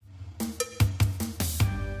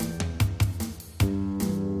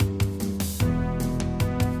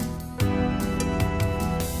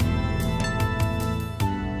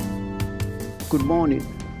Good morning.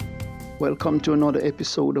 Welcome to another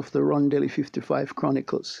episode of the Rondelli 55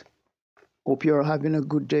 Chronicles. Hope you're having a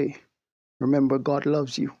good day. Remember, God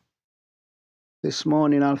loves you. This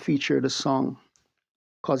morning I'll feature the song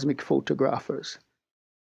Cosmic Photographers.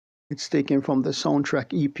 It's taken from the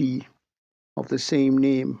soundtrack EP of the same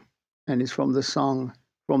name and is from the song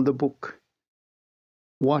from the book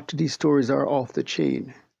What These Stories Are Off the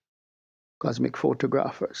Chain, Cosmic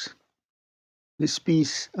Photographers. This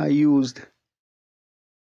piece I used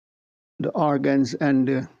the organs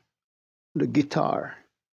and the guitar.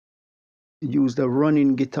 I used a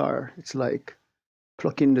running guitar. It's like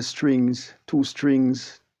plucking the strings, two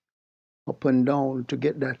strings up and down to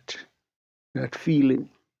get that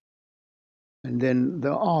feeling. And then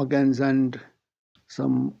the organs and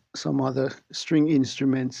some other string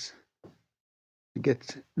instruments to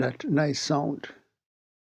get that nice sound.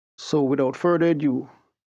 So without further ado,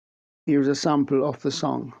 here's a sample of the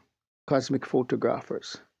song Cosmic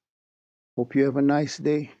Photographers. Hope you have a nice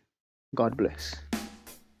day. God bless.